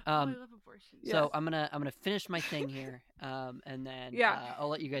 Anyway, I love abortions. So I'm gonna finish my thing here, and then I'll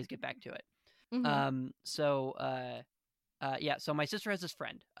let you guys get back to it. So my sister has this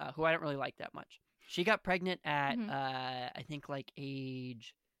friend who I don't really like that much. She got pregnant at I think, like,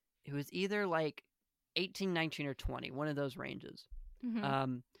 age, it was either like 18, 19, or 20, one of those ranges.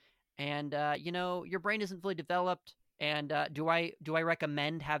 And you know, your brain isn't fully developed. And do I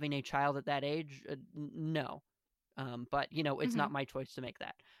recommend having a child at that age? No. But, you know, it's not my choice to make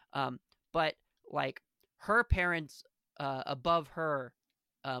that. But, like, her parents above her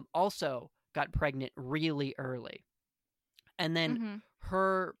also got pregnant really early. And then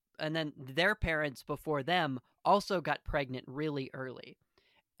their parents before them also got pregnant really early.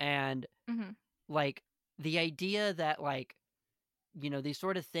 And, like, the idea that, like, you know, these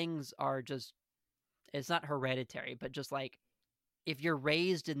sort of things are just, it's not hereditary, but just, like, if you're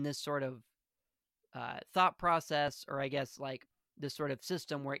raised in this sort of thought process, or I guess, like, this sort of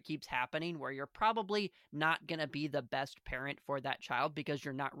system where it keeps happening, where you're probably not going to be the best parent for that child because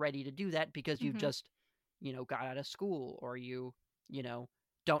you're not ready to do that because you've just, you know, got out of school, or you know,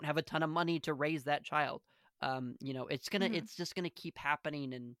 don't have a ton of money to raise that child. You know, it's just gonna keep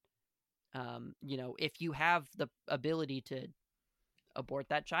happening. And, you know, if you have the ability to abort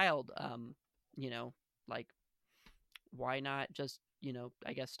that child, you know, like, why not just, you know,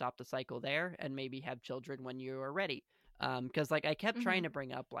 I guess stop the cycle there and maybe have children when you are ready? Because, like, I kept trying to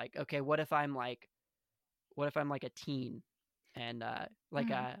bring up, like, okay, what if I'm like a teen, and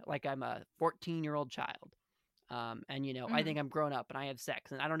like I'm a 14-year-old child, and, you know, I think I'm grown up and I have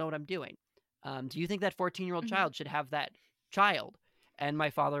sex and I don't know what I'm doing. Do you think that 14-year-old child should have that child? And my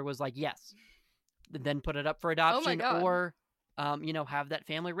father was like, yes. Then put it up for adoption, or you know, have that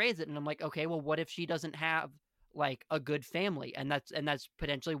family raise it. And I'm like, okay, well, what if she doesn't have, like, a good family, and that's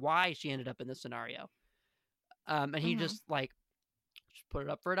potentially why she ended up in this scenario. And he just, like, just put it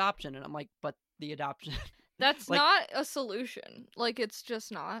up for adoption, and I'm like, but the adoption that's like, not a solution. Like, it's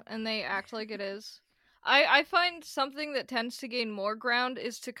just not, and they act like it is. I find something that tends to gain more ground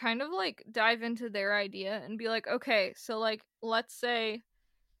is to kind of, like, dive into their idea and be like, okay, so, like, let's say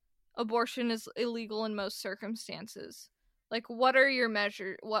abortion is illegal in most circumstances. Like, what are your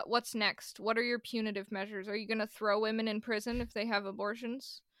measures? What's next? What are your punitive measures? Are you going to throw women in prison if they have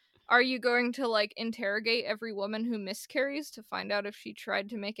abortions? Are you going to, like, interrogate every woman who miscarries to find out if she tried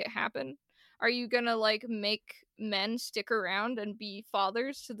to make it happen? Are you going to, like, make men stick around and be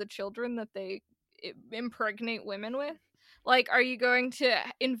fathers to the children that they impregnate women with? Like, are you going to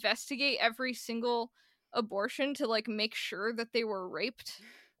investigate every single abortion to, like, make sure that they were raped?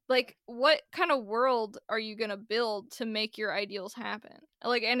 Like, what kind of world are you gonna build to make your ideals happen?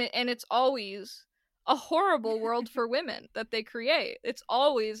 Like, and it's always a horrible world for women that they create. It's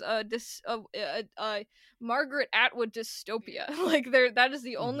always a Margaret Atwood dystopia. Like, that is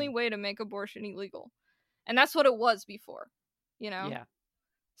the only way to make abortion illegal, and that's what it was before, you know. Yeah.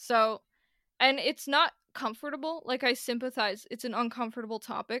 So, and it's not comfortable. Like, I sympathize. It's an uncomfortable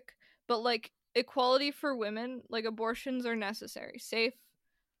topic, but, like, equality for women, like, abortions are necessary. Safe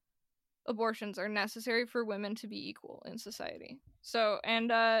abortions are necessary for women to be equal in society. So,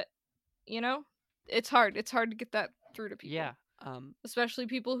 and you know, it's hard. It's hard to get that through to people. Yeah. Especially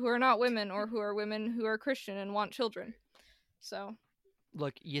people who are not women or who are women who are Christian and want children. So,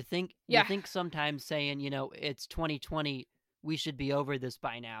 look, you think sometimes saying, it's 2020, we should be over this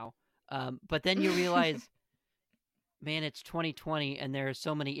by now. But then you realize, man, it's 2020 and there are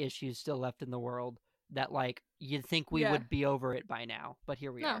so many issues still left in the world that, like, you'd think we would be over it by now. But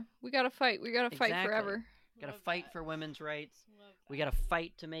here we are. No, we gotta fight. We gotta fight forever. Gotta fight for women's rights. We gotta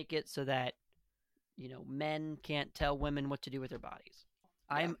fight to make it so that, men can't tell women what to do with their bodies.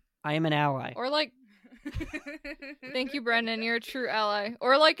 Yeah. I am an ally. Or like, thank you, Brendan. You're a true ally.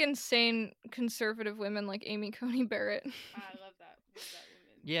 Or like insane conservative women like Amy Coney Barrett. I love that.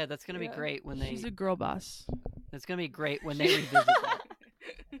 Yeah, that's gonna be great when they. She's a girl boss. That's gonna be great when they revisit that.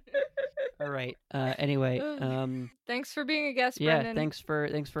 All right. Anyway. Thanks for being a guest, yeah. Brendan. Thanks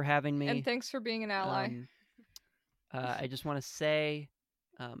for having me. And thanks for being an ally. I just want to say,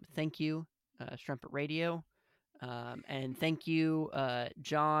 thank you, Strumpet Radio. And thank you,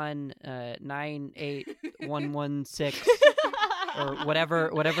 John 98116 or whatever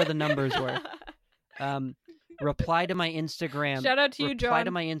the numbers were. Reply to my Instagram. Shout out to you, John. Reply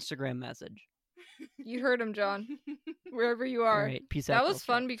to my Instagram message. You heard him, John. Wherever you are. All right, peace out. That was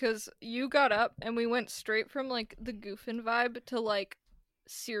fun because you got up and we went straight from like the goofing vibe to like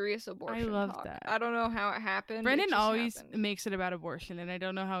serious abortion. I love talk. that. I don't know how it happened. Brendan always makes it about abortion, and I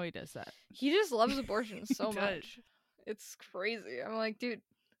don't know how he does that. He just loves abortion so He does. much. It's crazy. I'm like, dude.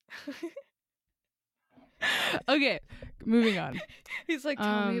 Okay, moving on. He's like,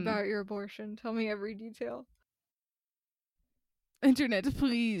 tell me about your abortion. Tell me every detail. Internet,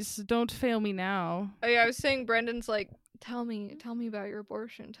 please don't fail me now. Oh yeah, I was saying Brendan's like, tell me about your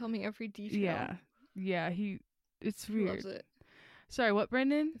abortion. Tell me every detail. Yeah. It's He weird. loves it. Sorry, what,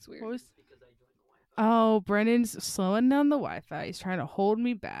 Brendan? It's weird. What was? Oh, Brendan's slowing down the Wi-Fi. He's trying to hold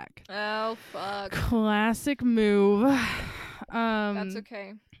me back. Oh fuck. Classic move. That's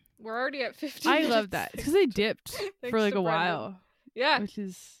okay. We're already at 50 I minutes. love that because they dipped for like a to Brendan. while. Yeah. Which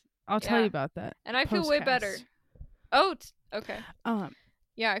is, I'll tell you about that. And I feel way better. Oh, okay.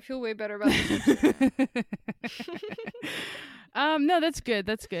 Yeah, I feel way better about this. No, that's good.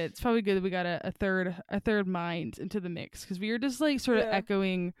 That's good. It's probably good that we got a third mind into the mix because we were just like sort of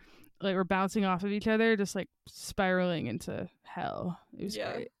echoing, like we're bouncing off of each other, just like spiraling into hell. It was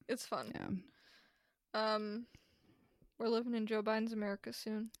great. It's fun. Yeah. We're living in Joe Biden's America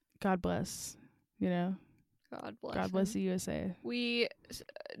soon. God bless. God bless. God bless the USA.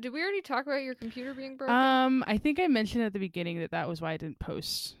 Did we already talk about your computer being broken? I think I mentioned at the beginning that was why I didn't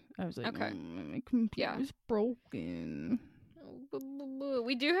post. I was like, Okay. My computer's broken.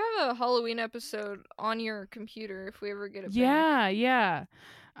 We do have a Halloween episode on your computer if we ever get it back. Yeah.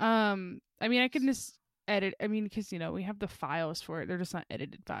 I mean, I can just edit. I mean, because we have the files for it. They're just not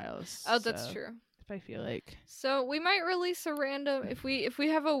edited files. Oh, that's true. If I feel like. So we might release a random if we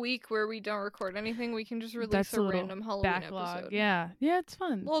have a week where we don't record anything, we can just release a random Halloween backlog. episode. Yeah, it's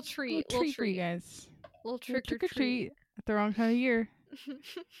fun. Little treat for you guys. Little trick or treat at the wrong time of year.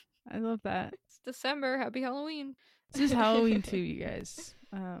 I love that. It's December. Happy Halloween. This is Halloween too, you guys.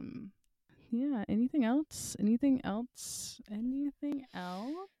 Yeah. Anything else?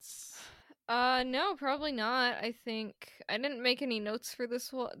 No, probably not. I think I didn't make any notes for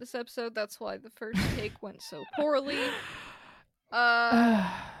this episode. That's why the first take went so poorly.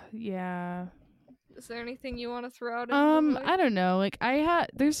 Yeah. Is there anything you want to throw out? I don't know. Like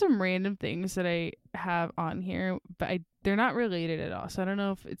there's some random things that I have on here, but they're not related at all. So I don't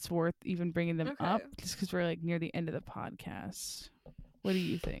know if it's worth even bringing them up, just because we're like near the end of the podcast. What do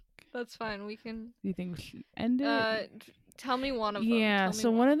you think? That's fine. We can. Do you think we should end it? Tell me one of them. Yeah.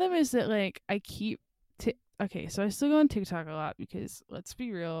 So one of them is that like I keep. Okay, so I still go on TikTok a lot because let's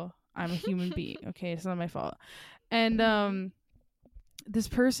be real, I'm a human being. Okay, it's not my fault. And this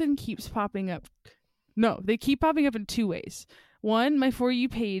person keeps popping up. No, they keep popping up in two ways. One, my For You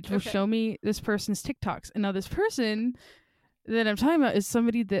page will show me this person's TikToks. And now this person that I'm talking about is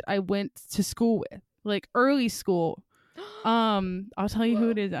somebody that I went to school with, like early school. I'll tell you who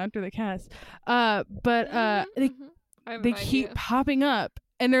it is after the cast. They keep popping up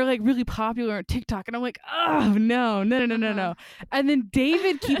and they're like really popular on TikTok. And I'm like, oh, no. And then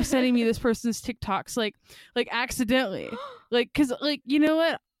David keeps sending me this person's TikToks, like accidentally. Like, cause like, you know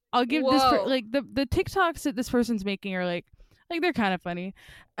what? I'll give this the TikToks that this person's making are like they're kind of funny,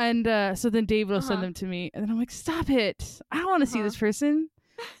 and so then David will send them to me, and then I'm like, stop it! I don't want to see this person.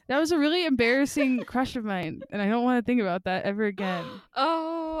 That was a really embarrassing crush of mine, and I don't want to think about that ever again.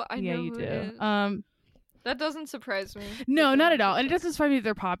 Oh, I know. Yeah, you who do. it is. That doesn't surprise me. No, not at all, and it doesn't surprise me that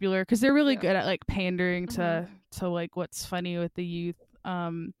they're popular because they're really good at like pandering to like what's funny with the youth.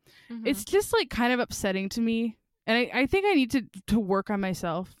 It's just like kind of upsetting to me. And I think I need to work on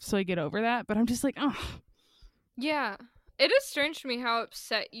myself so I get over that. But I'm just like, oh. Yeah. It is strange to me how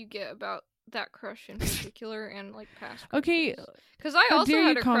upset you get about that crush in particular and like past crushes. Okay. Because I also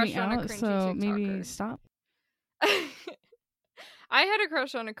had a crush on a out, cringy so TikToker. maybe stop. I had a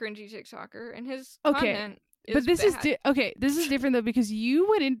crush on a cringy TikToker and his content is but this bad. this is different though, because you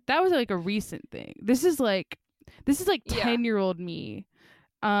went in, that was like a recent thing. This is like 10-year-old me.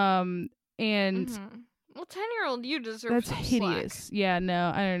 And well, 10-year-old you deserve that's some hideous. slack. Yeah,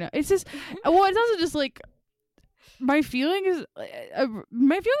 no, I don't know. It's just well, it's also just like my feelings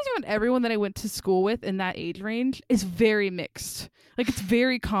about everyone that I went to school with in that age range is very mixed. Like, it's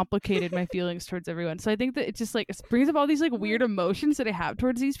very complicated, my feelings towards everyone. So I think that it's just like, it brings up all these like weird emotions that I have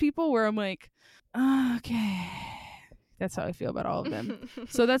towards these people where I'm like, okay, that's how I feel about all of them.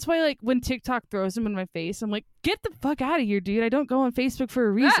 So that's why, like, when TikTok throws them in my face, I'm like, get the fuck out of here, dude. I don't go on Facebook for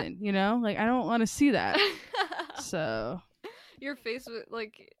a reason, you know? Like, I don't want to see that. So Your Facebook,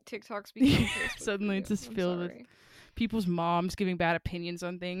 like, TikTok's become Facebook. Suddenly it's just filled with people's moms giving bad opinions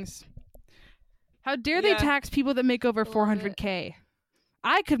on things. How dare they tax people that make over $400K?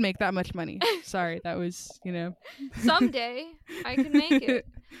 I could make that much money. Sorry, that was, you know. Someday I can make it.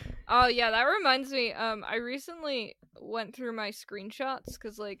 Oh yeah, that reminds me. I recently went through my screenshots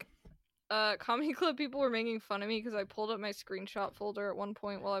because like, Comedy Club people were making fun of me because I pulled up my screenshot folder at one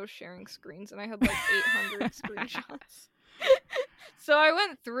point while I was sharing screens and I had like 800 screenshots. So I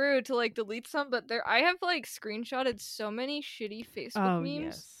went through to like delete some, but I have like screenshotted so many shitty Facebook memes.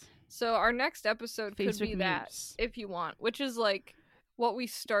 Yes. So our next episode Facebook could be that memes. if you want, which is like what we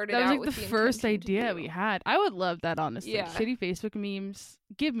started That was out like with the first intention to idea do. we had. I would love that, honestly. Yeah. Shitty Facebook memes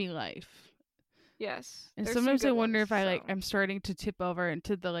give me life. Yes. And there's some sometimes I good wonder ones, if I like so. I'm starting to tip over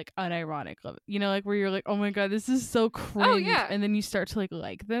into the like unironic of it. You know, like where you're like, oh my god, this is so cringe. yeah. And then you start to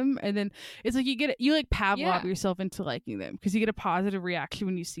like them, and then it's like you like Pavlov yourself into liking them because you get a positive reaction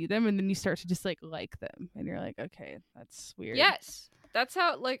when you see them, and then you start to just like them, and you're like, okay, that's weird. Yes. That's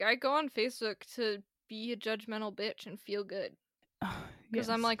how like I go on Facebook to be a judgmental bitch and feel good. Because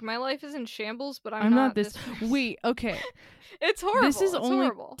I'm like, my life is in shambles, but I'm not this. person. Wait, okay. It's horrible. This is it's only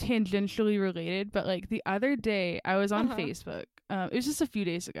horrible. tangentially related, but like the other day I was on Facebook. It was just a few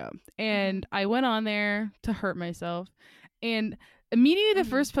days ago, and I went on there to hurt myself, and immediately the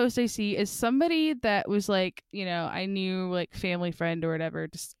first post I see is somebody that was like, you know, I knew, like, family friend or whatever,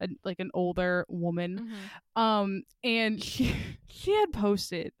 just like an older woman, and she had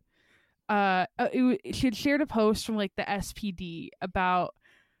posted. She had shared a post from like the SPD about,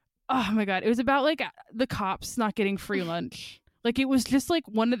 oh my god, it was about like the cops not getting free lunch. Like, it was just like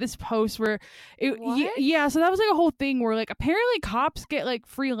one of this posts where yeah, so that was like a whole thing where like apparently cops get like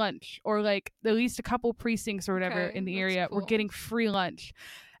free lunch, or like at least a couple precincts or whatever in the area were getting free lunch.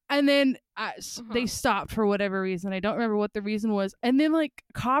 And then they stopped for whatever reason. I don't remember what the reason was. And then like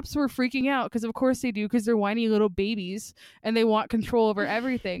cops were freaking out because of course they do, because they're whiny little babies and they want control over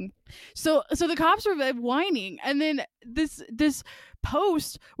everything. So the cops were whining. And then this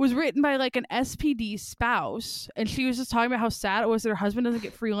post was written by like an SPD spouse, and she was just talking about how sad it was that her husband doesn't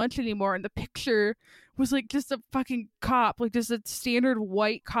get free lunch anymore. And the picture was like just a fucking cop, like just a standard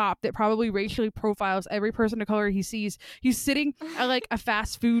white cop that probably racially profiles every person of color he sees. He's sitting at like a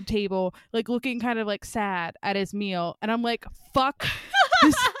fast food table, like looking kind of like sad at his meal. And I'm like, fuck,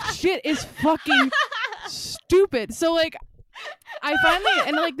 this shit is fucking stupid. So like, I finally,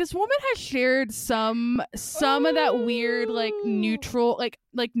 and like this woman has shared some of that weird like neutral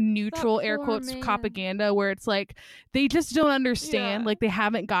air quotes propaganda where it's like they just don't understand, like they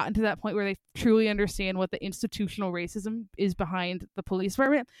haven't gotten to that point where they truly understand what the institutional racism is behind the police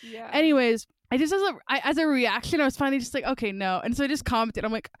department. Anyways, I just as a reaction I was finally just like, okay, no. And so I just commented,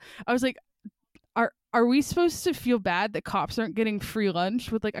 I was like, are we supposed to feel bad that cops aren't getting free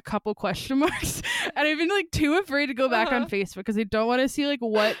lunch, with like a couple question marks? And I've been like too afraid to go back on Facebook because I don't want to see like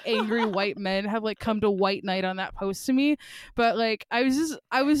what angry white men have like come to white knight on that post to me. But like I was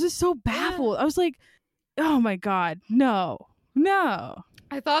just so baffled. I was like, oh my god, no.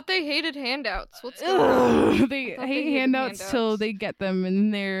 I thought they hated handouts. What's going on? They hate handouts till they get them,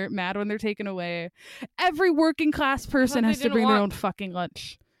 and they're mad when they're taken away. Every working class person has to bring their own fucking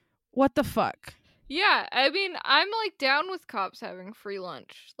lunch. What the fuck? Yeah, I mean, I'm like down with cops having free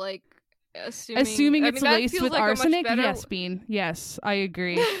lunch. Like, assuming it's laced with like arsenic. Yes, Bean. Yes, I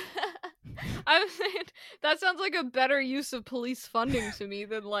agree. I'm saying that sounds like a better use of police funding to me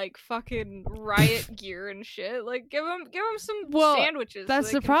than like fucking riot gear and shit. Like, give them some sandwiches.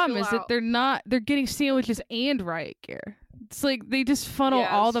 That's so the problem, is that they're getting sandwiches and riot gear. It's like they just funnel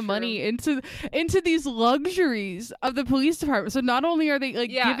Yeah, all it's the true. money into these luxuries of the police department. So not only are they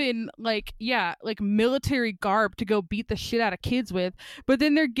given like military garb to go beat the shit out of kids with, but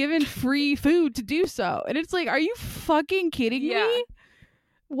then they're given free food to do so. And it's like, are you fucking kidding me?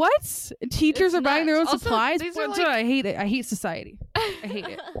 What? Teachers It's are buying their own nuts. Also, supplies? these are, That's like- what I hate it. I hate society. I hate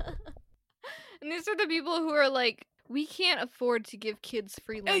it. And these are the people who are like, we can't afford to give kids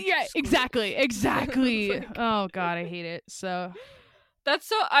free lunch. Yeah, at school." exactly. It's like- Oh god, I hate it. So That's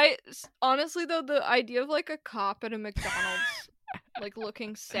so. Honestly though, the idea of like a cop at a McDonald's, like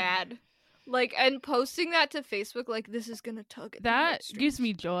looking sad, like and posting that to Facebook, like this is gonna tug at the that gives heartstrings.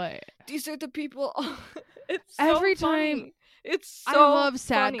 me joy. These are the people. It's so Every funny. time- It's so. I love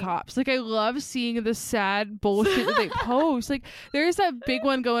sad funny. cops. Like I love seeing the sad bullshit that they post. Like there's that big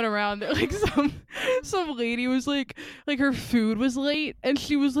one going around that like some lady was like her food was late and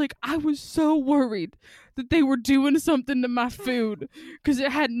she was like, I was so worried that they were doing something to my food because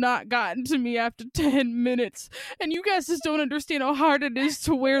it had not gotten to me after 10 minutes. And you guys just don't understand how hard it is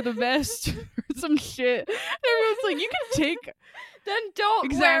to wear the vest or some shit. And everyone's like, you can take Then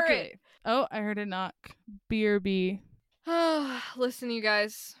don't wear it. Oh, I heard a knock. BRB. Listen, you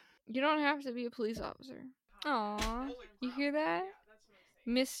guys. You don't have to be a police officer. Aw, you hear that?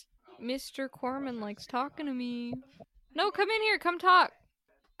 Mr. Corman likes talking to me. No, come in here. Come talk.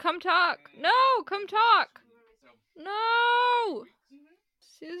 Come talk. No, come talk. No.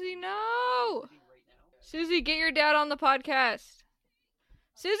 Susie, no. Susie, get your dad on the podcast.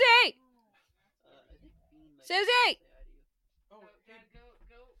 Susie! Susie!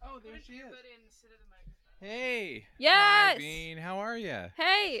 Oh, there she is. Hey. Yes! Hi, Bean. How are you?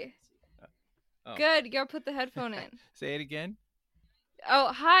 Hey. Oh. Good. You gotta put the headphone in. Say it again.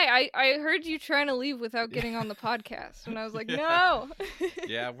 Oh, hi. I heard you trying to leave without getting on the podcast. And I was like, no.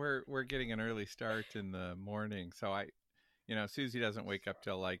 Yeah, we're getting an early start in the morning. So Susie doesn't wake up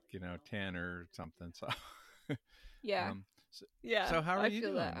till 10 or something. So Yeah. so, Yeah. so how are I you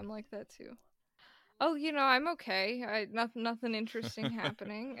feel that. doing? I'm like that too. Oh, I'm okay. Nothing interesting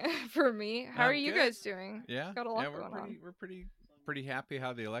happening for me. How are you good. guys doing? Yeah. Got a lot we're going on. We're pretty happy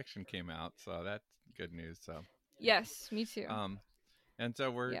how the election came out. So that's good news. So Yes, me too. and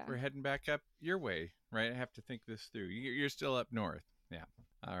so we're Yeah. heading back up your way, right? I have to think this through. You're still up north. Yeah.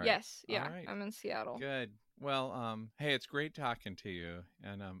 All right. Yes, yeah. All right. I'm in Seattle. Good. Well, hey, it's great talking to you,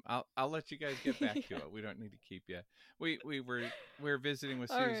 and I'll let you guys get back to it. We don't need to keep you. We were visiting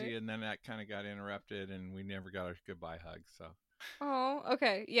with All Susie, right. and then that kind of got interrupted, and we never got our goodbye hug. So Oh,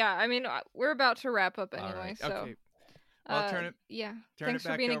 okay. Yeah, I mean, we're about to wrap up anyway, all right, so. okay. Well, turn it Yeah. turn Thanks it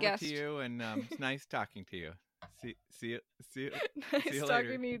back for being a over guest. to you, and it's nice talking to you. See you. Nice you later.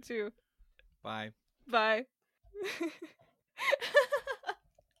 talking to you too. Bye. Bye.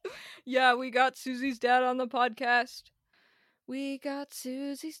 Yeah, we got Susie's dad on the podcast. We got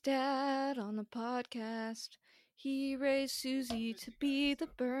Susie's dad on the podcast. He raised Susie to be the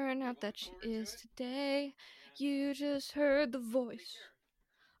burnout that she is today. You just heard the voice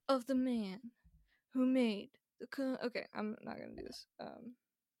of the man who made the okay, I'm not gonna do this.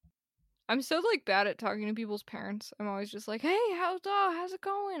 I'm so bad at talking to people's parents. I'm always just like, "Hey, how's it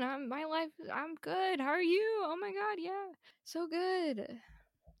going? I'm good. How are you? Oh my god, yeah, so good."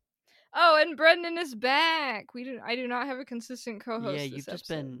 Oh, and Brendan is back. I do not have a consistent co-host. Yeah, this you've just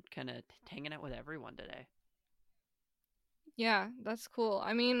episode. been kind of hanging out with everyone today. Yeah, that's cool.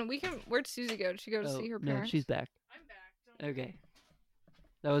 I mean, where'd Susie go? Did she go to see her no, parents? she's back. I'm back. Okay.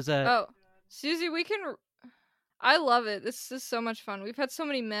 That was Oh, Susie, I love it. This is so much fun. We've had so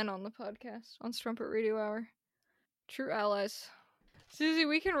many men on the podcast on Strumpet Radio Hour. True allies. Susie,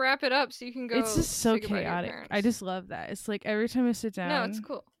 we can wrap it up so you can go. It's just so say goodbye to your chaotic. I parents. just love that. It's like every time I sit down. No, it's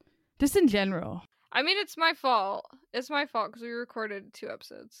cool. Just in general. I mean, it's my fault. It's my fault because we recorded 2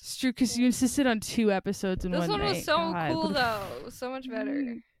 episodes. It's true because you insisted on 2 episodes in This one one was night. so God, cool what a though. It was so much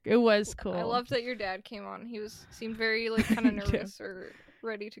better. It was cool. I loved that your dad came on. He seemed very kind of Yeah. nervous or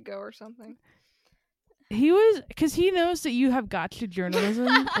ready to go or something. He was, because he knows that you have gotcha journalism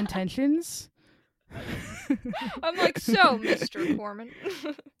intentions. I'm like, so, Mr. Corman,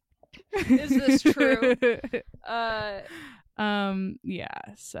 is this true? Yeah.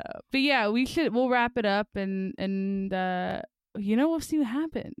 So, but yeah, we'll wrap it up and we'll see what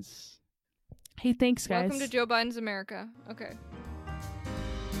happens. Hey, thanks, guys. Welcome to Joe Biden's America. Okay.